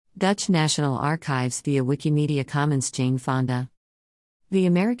Dutch National Archives via Wikimedia Commons. Jane Fonda. The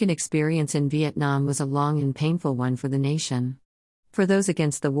American experience in Vietnam was a long and painful one for the nation. For those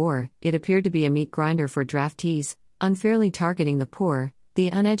against the war, it appeared to be a meat grinder for draftees, unfairly targeting the poor, the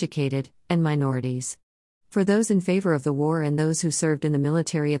uneducated, and minorities. For those in favor of the war and those who served in the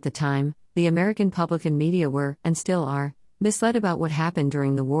military at the time, the American public and media were, and still are, misled about what happened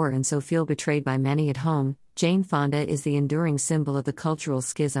during the war and so feel betrayed by many at home. Jane Fonda is the enduring symbol of the cultural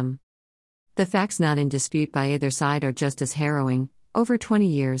schism. The facts not in dispute by either side are just as harrowing. Over 20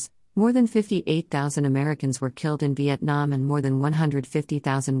 years, more than 58,000 Americans were killed in Vietnam and more than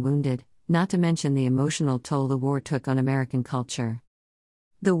 150,000 wounded, not to mention the emotional toll the war took on American culture.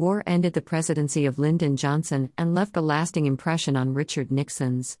 The war ended the presidency of Lyndon Johnson and left a lasting impression on Richard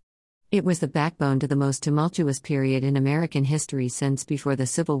Nixon's. It was the backbone to the most tumultuous period in American history since before the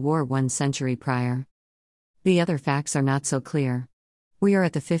Civil War 1 century prior. The other facts are not so clear. We are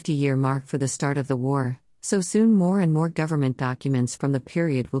at the 50-year mark for the start of the war, so soon more and more government documents from the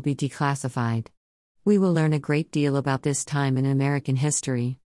period will be declassified. We will learn a great deal about this time in American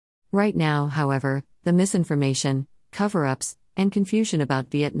history. Right now, however, the misinformation, cover-ups, and confusion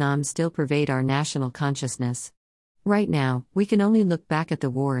about Vietnam still pervade our national consciousness. Right now, we can only look back at the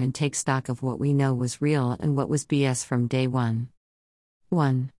war and take stock of what we know was real and what was BS from day one.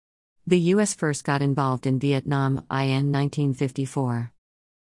 1. The U.S. first got involved in Vietnam in 1954.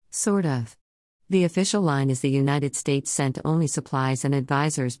 Sort of. The official line is the United States sent only supplies and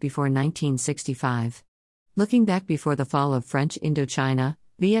advisors before 1965. Looking back before the fall of French Indochina,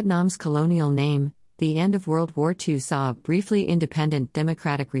 Vietnam's colonial name, the end of World War II saw a briefly independent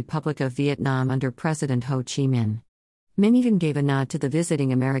Democratic Republic of Vietnam under President Ho Chi Minh. Minh even gave a nod to the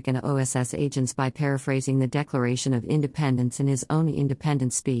visiting American OSS agents by paraphrasing the Declaration of Independence in his own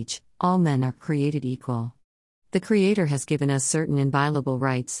independence speech: "All men are created equal." The Creator has given us certain inviolable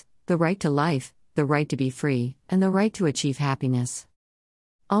rights: the right to life, the right to be free, and the right to achieve happiness.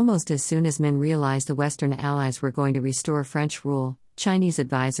 Almost as soon as Minh realized the Western Allies were going to restore French rule, Chinese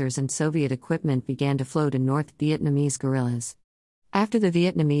advisors and Soviet equipment began to flow to North Vietnamese guerrillas. After the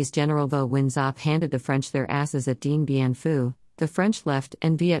Vietnamese General Vo Nguyen Giap handed the French their asses at Dien Bien Phu, the French left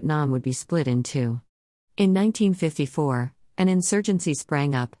and Vietnam would be split in two. In 1954, an insurgency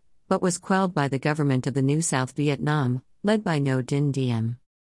sprang up, but was quelled by the government of the new South Vietnam, led by Ngo Dinh Diem.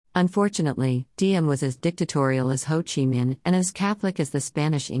 Unfortunately, Diem was as dictatorial as Ho Chi Minh and as Catholic as the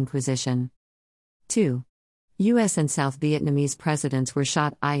Spanish Inquisition. 2. U.S. and South Vietnamese presidents were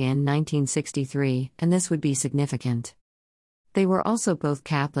shot in 1963, and this would be significant. They were also both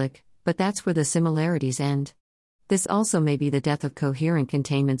Catholic, but that's where the similarities end. This also may be the death of coherent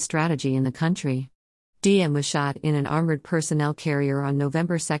containment strategy in the country. Diem was shot in an armored personnel carrier on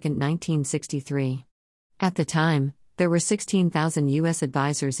November 2, 1963. At the time, there were 16,000 U.S.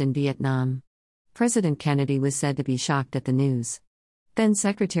 advisors in Vietnam. President Kennedy was said to be shocked at the news. Then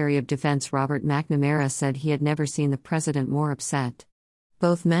Secretary of Defense Robert McNamara said he had never seen the president more upset.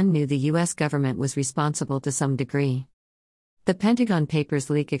 Both men knew the U.S. government was responsible to some degree. The Pentagon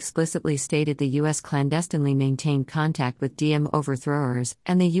Papers leak explicitly stated the U.S. clandestinely maintained contact with Diem overthrowers,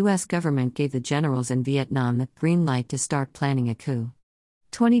 and the U.S. government gave the generals in Vietnam the green light to start planning a coup.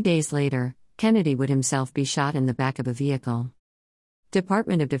 20 days later, Kennedy would himself be shot in the back of a vehicle.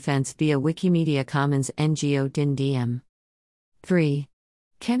 Department of Defense via Wikimedia Commons. Ngo Dinh Diem. 3.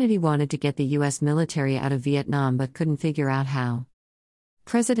 Kennedy wanted to get the U.S. military out of Vietnam but couldn't figure out how.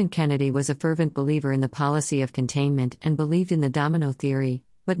 President Kennedy was a fervent believer in the policy of containment and believed in the domino theory,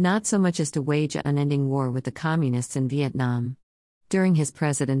 but not so much as to wage an unending war with the communists in Vietnam. During his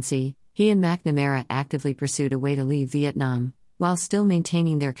presidency, he and McNamara actively pursued a way to leave Vietnam, while still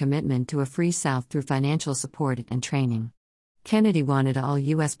maintaining their commitment to a free South through financial support and training. Kennedy wanted all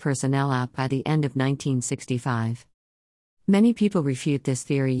U.S. personnel out by the end of 1965. Many people refute this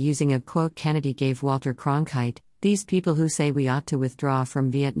theory using a quote Kennedy gave Walter Cronkite: "These people who say we ought to withdraw from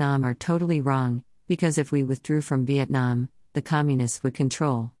Vietnam are totally wrong, because if we withdrew from Vietnam, the communists would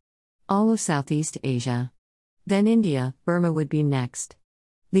control all of Southeast Asia. Then India, Burma would be next."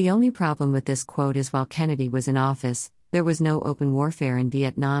 The only problem with this quote is while Kennedy was in office, there was no open warfare in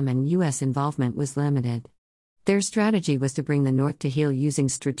Vietnam and U.S. involvement was limited. Their strategy was to bring the North to heel using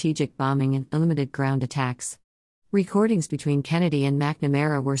strategic bombing and unlimited ground attacks. Recordings between Kennedy and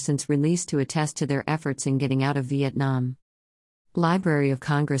McNamara were since released to attest to their efforts in getting out of Vietnam. Library of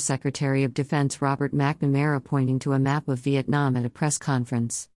Congress Secretary of Defense Robert McNamara pointing to a map of Vietnam at a press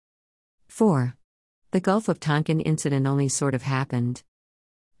conference. 4. The Gulf of Tonkin incident only sort of happened.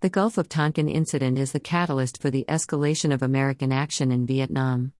 The Gulf of Tonkin incident is the catalyst for the escalation of American action in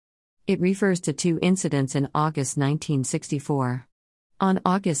Vietnam. It refers to two incidents in August 1964. On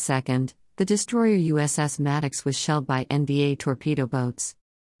August 2, the destroyer USS Maddox was shelled by NVA torpedo boats.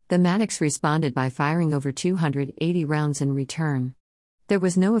 The Maddox responded by firing over 280 rounds in return. There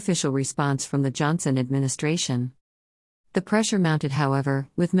was no official response from the Johnson administration. The pressure mounted, however,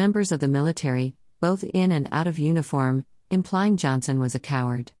 with members of the military, both in and out of uniform, implying Johnson was a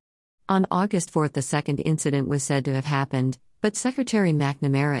coward. On August 4 the second incident was said to have happened, but Secretary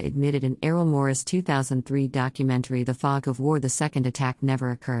McNamara admitted in Errol Morris' 2003 documentary The Fog of War the second attack never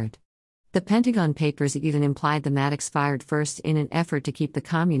occurred. The Pentagon Papers even implied the Maddox fired first in an effort to keep the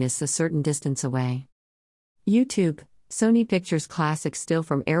communists a certain distance away. YouTube, Sony Pictures classic still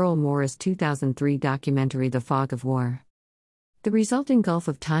from Errol Morris' 2003 documentary The Fog of War. The resulting Gulf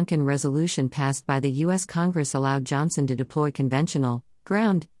of Tonkin resolution passed by the U.S. Congress allowed Johnson to deploy conventional,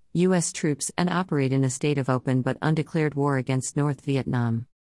 ground, U.S. troops and operate in a state of open but undeclared war against North Vietnam.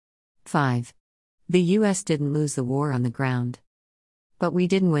 5. The U.S. didn't lose the war on the ground. But we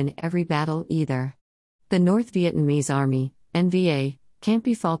didn't win every battle either. The North Vietnamese Army, NVA, can't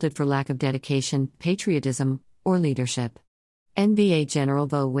be faulted for lack of dedication, patriotism, or leadership. NVA General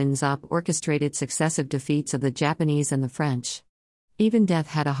Vo Nguyen Giap orchestrated successive defeats of the Japanese and the French. Even death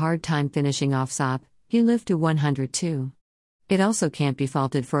had a hard time finishing off Giap, he lived to 102. It also can't be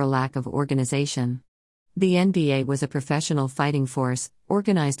faulted for a lack of organization. The NVA was a professional fighting force,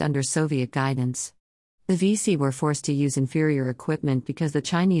 organized under Soviet guidance. The VC were forced to use inferior equipment because the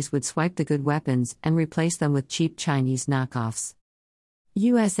Chinese would swipe the good weapons and replace them with cheap Chinese knockoffs.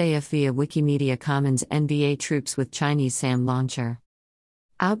 USAF via Wikimedia Commons NVA troops with Chinese SAM launcher.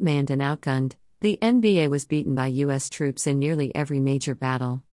 Outmanned and outgunned, the NVA was beaten by U.S. troops in nearly every major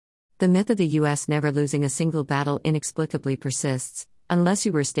battle. The myth of the U.S. never losing a single battle inexplicably persists, unless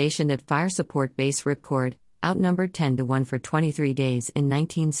you were stationed at Fire Support Base Ripcord, outnumbered 10-1 for 23 days in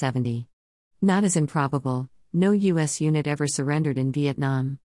 1970. Not as improbable, no U.S. unit ever surrendered in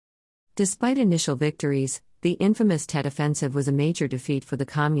Vietnam. Despite initial victories, the infamous Tet Offensive was a major defeat for the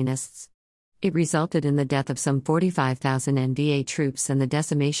Communists. It resulted in the death of some 45,000 NVA troops and the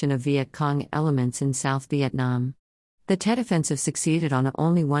decimation of Viet Cong elements in South Vietnam. The Tet Offensive succeeded on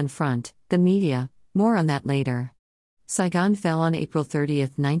only one front, the media, more on that later. Saigon fell on April 30,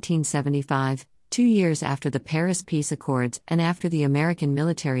 1975, 2 years after the Paris Peace Accords and after the American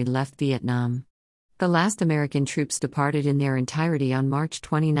military left Vietnam. The last American troops departed in their entirety on March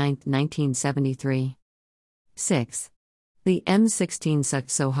 29, 1973. 6. The M16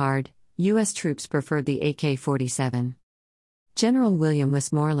 sucked so hard, U.S. troops preferred the AK-47. General William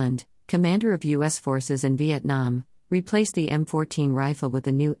Westmoreland, commander of U.S. forces in Vietnam, replaced the M14 rifle with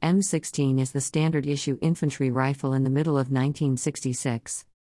the new M16 as the standard-issue infantry rifle in the middle of 1966.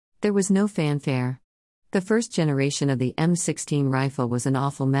 There was no fanfare. The first generation of the M16 rifle was an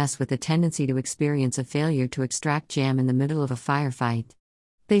awful mess with a tendency to experience a failure to extract jam in the middle of a firefight.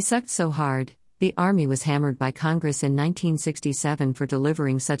 They sucked so hard, the Army was hammered by Congress in 1967 for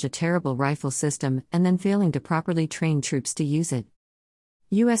delivering such a terrible rifle system and then failing to properly train troops to use it.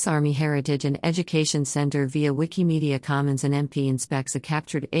 U.S. Army Heritage and Education Center via Wikimedia Commons and MP inspects a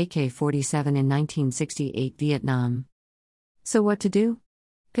captured AK-47 in 1968 Vietnam. So what to do?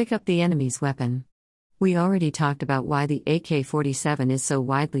 Pick up the enemy's weapon. We already talked about why the AK-47 is so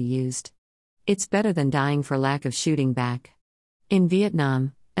widely used. It's better than dying for lack of shooting back. In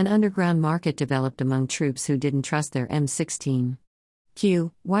Vietnam, an underground market developed among troops who didn't trust their M16.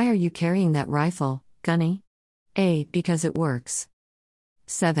 Q. Why are you carrying that rifle, Gunny? A. Because it works.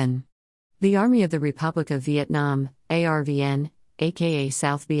 7. The Army of the Republic of Vietnam, ARVN, aka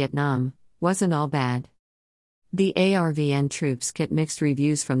South Vietnam, wasn't all bad. The ARVN troops get mixed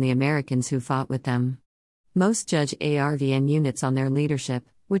reviews from the Americans who fought with them. Most judge ARVN units on their leadership,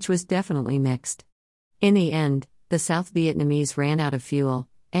 which was definitely mixed. In the end, the South Vietnamese ran out of fuel,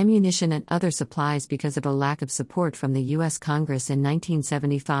 ammunition and other supplies because of a lack of support from the U.S. Congress in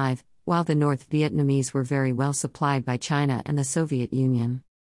 1975, while the North Vietnamese were very well supplied by China and the Soviet Union.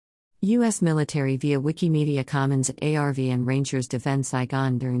 U.S. military via Wikimedia Commons ARVN Rangers defend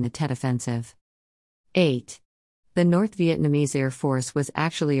Saigon during the Tet Offensive. 8. The North Vietnamese Air Force was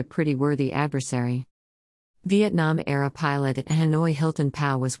actually a pretty worthy adversary. Vietnam-era pilot at Hanoi Hilton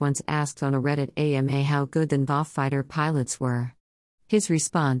Pao was once asked on a Reddit AMA how good the NVA fighter pilots were. His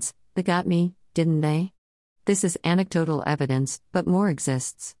response, "They got me, didn't they?" This is anecdotal evidence, but more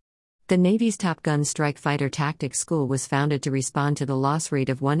exists. The Navy's Top Gun Strike Fighter Tactics School was founded to respond to the loss rate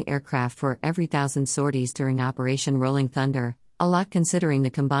of one aircraft for every 1,000 sorties during Operation Rolling Thunder, a lot considering the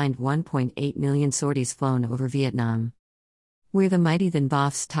combined 1.8 million sorties flown over Vietnam. We're the mighty Van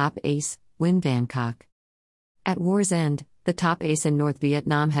Voff's top ace, Win Van Cock. At war's end, the top ace in North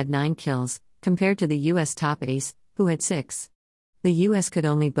Vietnam had 9 kills, compared to the U.S. top ace, who had 6. The U.S. could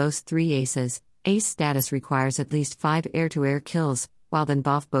only boast 3 aces. Ace status requires at least 5 air-to-air kills, while the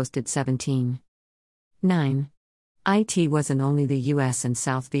NVOF boasted 17. 9. It wasn't only the US and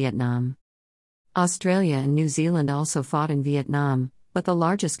South Vietnam. Australia and New Zealand also fought in Vietnam, but the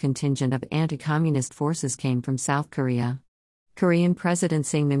largest contingent of anti-communist forces came from South Korea. Korean President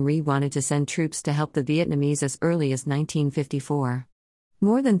Syngman Rhee wanted to send troops to help the Vietnamese as early as 1954.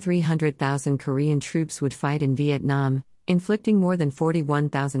 More than 300,000 Korean troops would fight in Vietnam, inflicting more than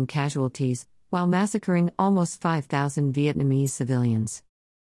 41,000 casualties, while massacring almost 5,000 Vietnamese civilians.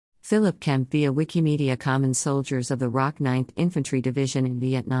 Philip Kemp via Wikimedia Commons Soldiers of the ROK 9th Infantry Division in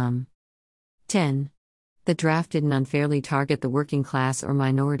Vietnam. 10. The draft didn't unfairly target the working class or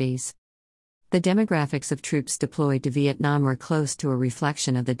minorities. The demographics of troops deployed to Vietnam were close to a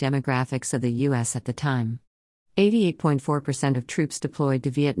reflection of the demographics of the U.S. at the time. 88.4% of troops deployed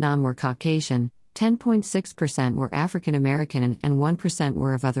to Vietnam were Caucasian, 10.6% were African American, and 1%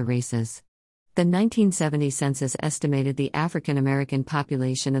 were of other races. The 1970 census estimated the African American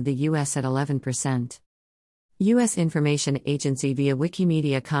population of the U.S. at 11%. U.S. Information Agency via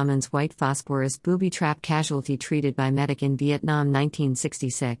Wikimedia Commons White phosphorus booby trap casualty treated by medic in Vietnam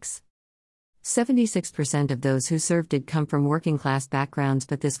 1966. 76% of those who served did come from working class backgrounds,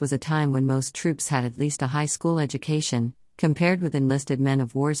 but this was a time when most troops had at least a high school education, compared with enlisted men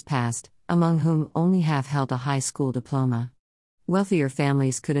of wars past, among whom only half held a high school diploma. Wealthier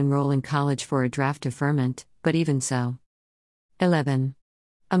families could enroll in college for a draft deferment, but even so. 11.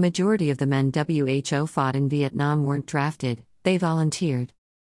 A majority of the men WHO fought in Vietnam weren't drafted, they volunteered.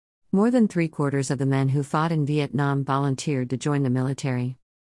 More than 3/4 of the men who fought in Vietnam volunteered to join the military.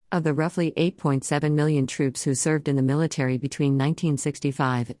 Of the roughly 8.7 million troops who served in the military between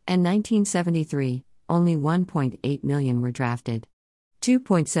 1965 and 1973, only 1.8 million were drafted.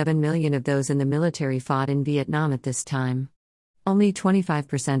 2.7 million of those in the military fought in Vietnam at this time. Only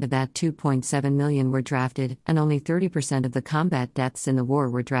 25% of that 2.7 million were drafted, and only 30% of the combat deaths in the war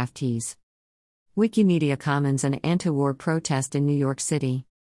were draftees. Wikimedia Commons an anti-war protest in New York City.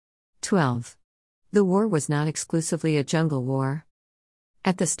 12. The war was not exclusively a jungle war.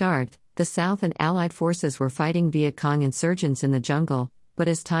 At the start, the South and Allied forces were fighting Viet Cong insurgents in the jungle, but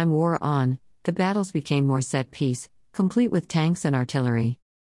as time wore on, the battles became more set-piece, complete with tanks and artillery.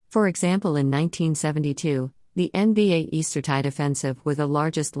 For example, in 1972, the NBA Eastertide Offensive was the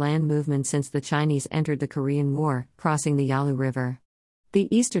largest land movement since the Chinese entered the Korean War, crossing the Yalu River. The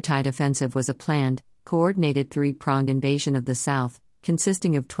Eastertide Offensive was a planned, coordinated 3-pronged invasion of the South,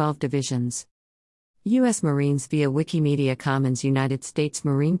 consisting of 12 divisions. U.S. Marines via Wikimedia Commons United States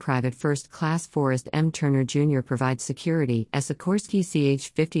Marine Private First Class Forrest M. Turner Jr. provides security as Sikorsky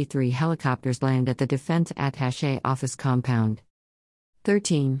CH-53 helicopters land at the Defense Attaché Office compound.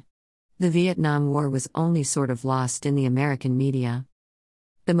 13. The Vietnam War was only sort of lost in the American media.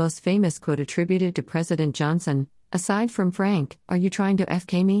 The most famous quote attributed to President Johnson, aside from "Frank, are you trying to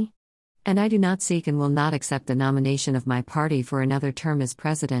FK me? And I do not seek and will not accept the nomination of my party for another term as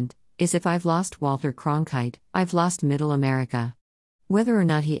president," is "If I've lost Walter Cronkite, I've lost Middle America." Whether or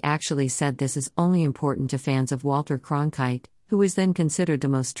not he actually said this is only important to fans of Walter Cronkite, who was then considered the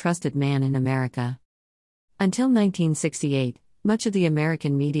most trusted man in America. Until 1968, much of the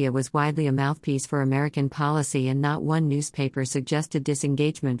American media was widely a mouthpiece for American policy, and not one newspaper suggested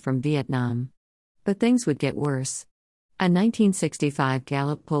disengagement from Vietnam. But things would get worse. A 1965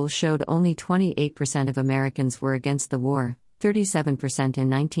 Gallup poll showed only 28% of Americans were against the war, 37% in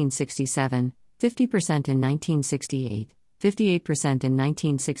 1967, 50% in 1968, 58% in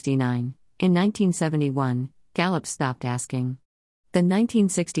 1969. In 1971, Gallup stopped asking. The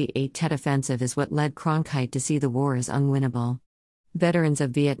 1968 Tet Offensive is what led Cronkite to see the war as unwinnable. Veterans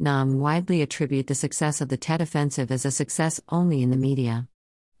of Vietnam widely attribute the success of the Tet Offensive as a success only in the media.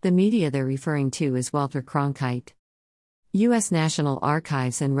 The media they're referring to is Walter Cronkite. U.S. National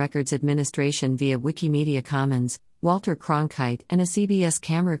Archives and Records Administration via Wikimedia Commons, Walter Cronkite and a CBS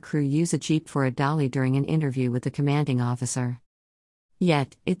camera crew use a Jeep for a dolly during an interview with the commanding officer.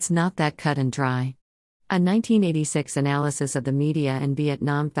 Yet, it's not that cut and dry. A 1986 analysis of the media in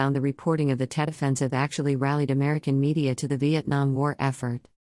Vietnam found the reporting of the Tet Offensive actually rallied American media to the Vietnam War effort.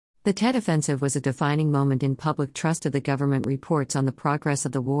 The Tet Offensive was a defining moment in public trust of the government reports on the progress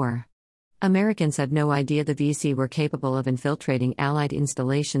of the war. Americans had no idea the VC were capable of infiltrating Allied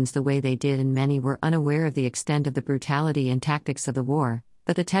installations the way they did, and many were unaware of the extent of the brutality and tactics of the war,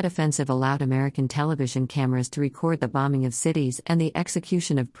 but the Tet Offensive allowed American television cameras to record the bombing of cities and the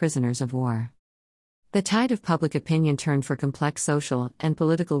execution of prisoners of war. The tide of public opinion turned for complex social and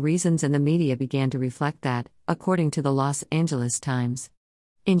political reasons, and the media began to reflect that, according to the Los Angeles Times.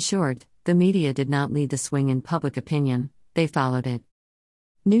 In short, the media did not lead the swing in public opinion, they followed it.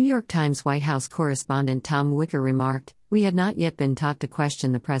 New York Times White House correspondent Tom Wicker remarked, "We had not yet been taught to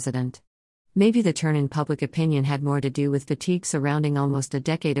question the president." Maybe the turn in public opinion had more to do with fatigue surrounding almost a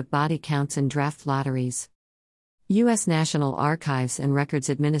decade of body counts and draft lotteries. U.S. National Archives and Records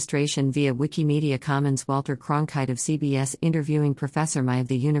Administration via Wikimedia Commons. Walter Cronkite of CBS interviewing Professor Mai of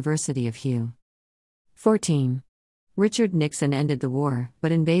the University of Hugh. 14. Richard Nixon ended the war,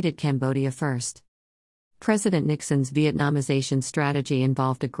 but invaded Cambodia first. President Nixon's Vietnamization strategy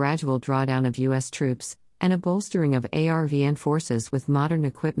involved a gradual drawdown of U.S. troops, and a bolstering of ARVN forces with modern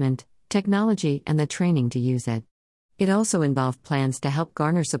equipment, technology, and the training to use it. It also involved plans to help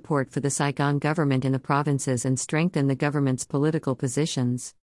garner support for the Saigon government in the provinces and strengthen the government's political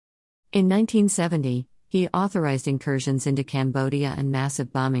positions. In 1970, he authorized incursions into Cambodia and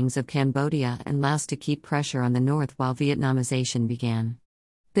massive bombings of Cambodia and Laos to keep pressure on the north while Vietnamization began.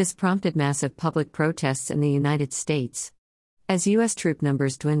 This prompted massive public protests in the United States. As U.S. troop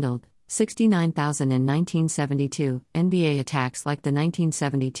numbers dwindled, 69,000 in 1972, NBA attacks like the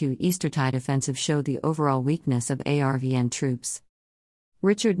 1972 Eastertide Offensive showed the overall weakness of ARVN troops.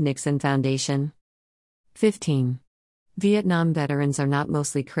 Richard Nixon Foundation. 15. Vietnam veterans are not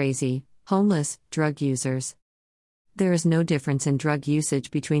mostly crazy, homeless, drug users. There is no difference in drug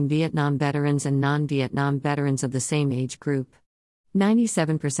usage between Vietnam veterans and non-Vietnam veterans of the same age group.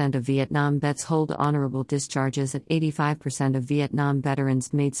 97% of Vietnam vets hold honorable discharges, and 85% of Vietnam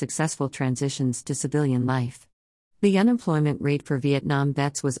veterans made successful transitions to civilian life. The unemployment rate for Vietnam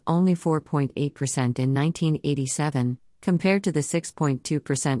vets was only 4.8% in 1987, compared to the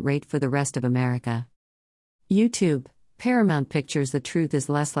 6.2% rate for the rest of America. YouTube, Paramount Pictures. The truth is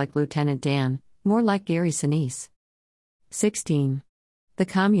less like Lieutenant Dan, more like Gary Sinise. 16. The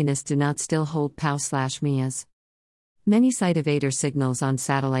communists do not still hold POW/MIAs. Many cite evader signals on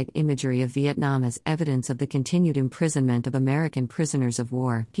satellite imagery of Vietnam as evidence of the continued imprisonment of American prisoners of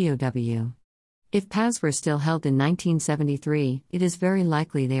war (POW). If POWs were still held in 1973, it is very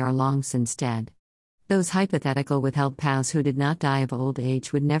likely they are long since dead. Those hypothetical withheld POWs who did not die of old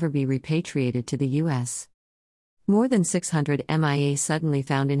age would never be repatriated to the U.S. More than 600 MIA suddenly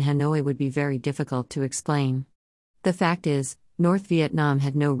found in Hanoi would be very difficult to explain. The fact is, North Vietnam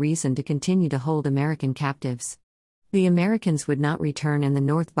had no reason to continue to hold American captives. The Americans would not return and the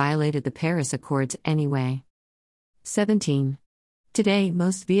North violated the Paris Accords anyway. 17. Today,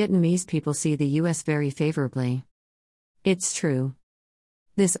 most Vietnamese people see the U.S. very favorably. It's true.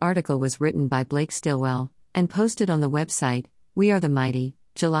 This article was written by Blake Stillwell and posted on the website, We Are the Mighty,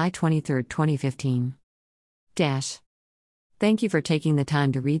 July 23, 2015. Thank you for taking the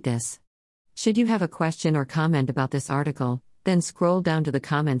time to read this. Should you have a question or comment about this article, then scroll down to the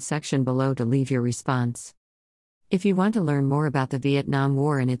comments section below to leave your response. If you want to learn more about the Vietnam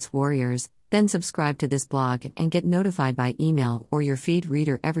War and its warriors, then subscribe to this blog and get notified by email or your feed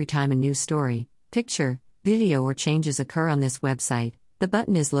reader every time a new story, picture, video or changes occur on this website. The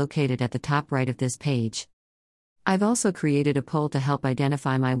button is located at the top right of this page. I've also created a poll to help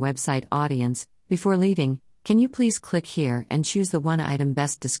identify my website audience. Before leaving, can you please click here and choose the one item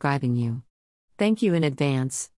best describing you? Thank you in advance.